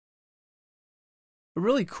A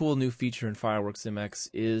really cool new feature in Fireworks MX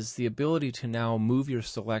is the ability to now move your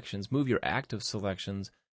selections, move your active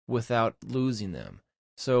selections without losing them.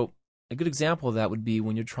 So a good example of that would be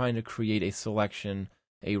when you're trying to create a selection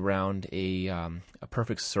around a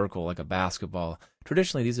perfect circle like a basketball.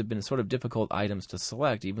 Traditionally, these have been sort of difficult items to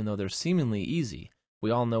select, even though they're seemingly easy. We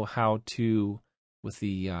all know how to, with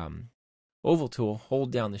the oval tool,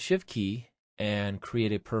 hold down the shift key and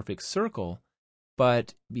create a perfect circle.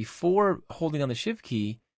 But before holding down the shift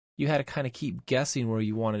key, you had to kind of keep guessing where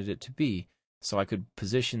you wanted it to be. So I could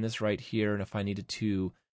position this right here, and if I needed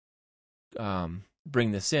to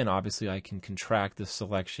bring this in, obviously I can contract the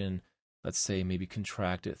selection. Let's say maybe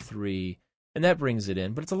contract at 3, and that brings it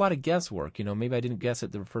in. But it's a lot of guesswork. Maybe I didn't guess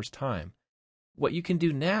it the first time. What you can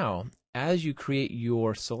do now, as you create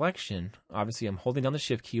your selection, obviously I'm holding down the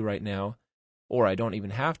shift key right now, or I don't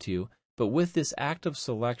even have to, but with this active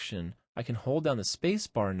selection, I can hold down the space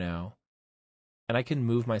bar now, and I can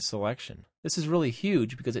move my selection. This is really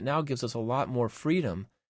huge because it now gives us a lot more freedom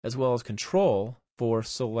as well as control for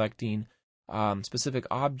selecting specific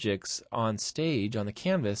objects on stage, on the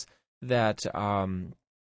canvas, that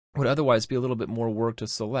would otherwise be a little bit more work to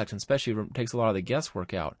select, and especially it takes a lot of the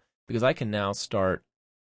guesswork out, because I can now start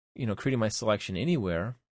creating my selection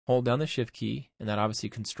anywhere, hold down the shift key, and that obviously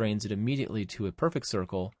constrains it immediately to a perfect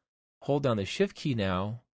circle, hold down the shift key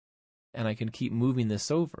now, and I can keep moving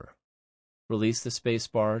this over. Release the space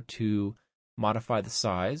bar to modify the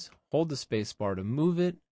size, hold the space bar to move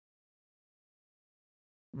it,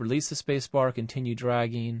 release the space bar, continue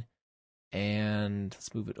dragging, and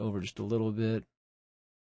let's move it over just a little bit.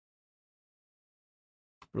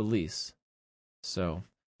 Release. So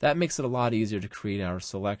that makes it a lot easier to create our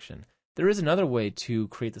selection. There is another way to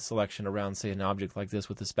create the selection around, say, an object like this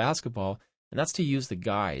with this basketball, and that's to use the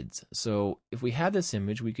guides. So if we had this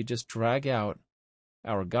image, we could just drag out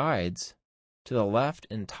our guides to the left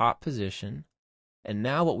and top position, and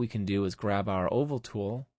now what we can do is grab our oval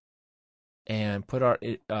tool and put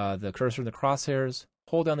the cursor in the crosshairs,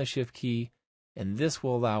 hold down the shift key, and this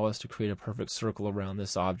will allow us to create a perfect circle around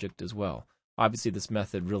this object as well. Obviously, this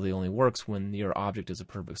method really only works when your object is a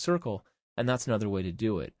perfect circle, and that's another way to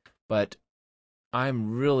do it. But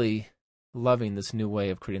I'm really loving this new way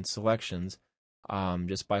of creating selections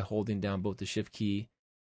just by holding down both the shift key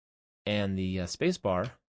and the space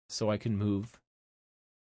bar, so I can move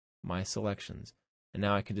my selections. And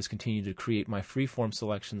now I can just continue to create my freeform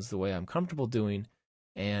selections the way I'm comfortable doing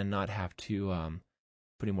and not have to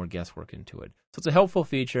put any more guesswork into it. So it's a helpful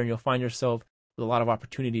feature, and you'll find yourself with a lot of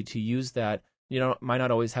opportunity to use that. Might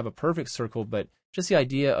not always have a perfect circle, but just the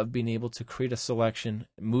idea of being able to create a selection,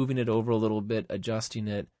 moving it over a little bit, adjusting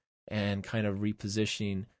it, and kind of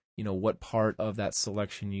repositioning, what part of that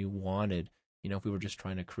selection you wanted. If we were just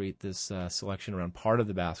trying to create this selection around part of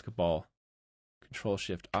the basketball,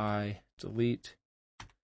 Control-Shift-I, delete.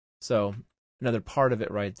 So another part of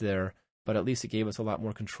it right there, but at least it gave us a lot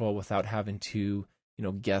more control without having to,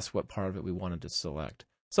 guess what part of it we wanted to select.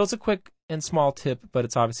 So it's a quick and small tip, but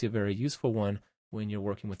it's obviously a very useful one when you're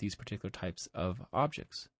working with these particular types of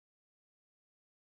objects.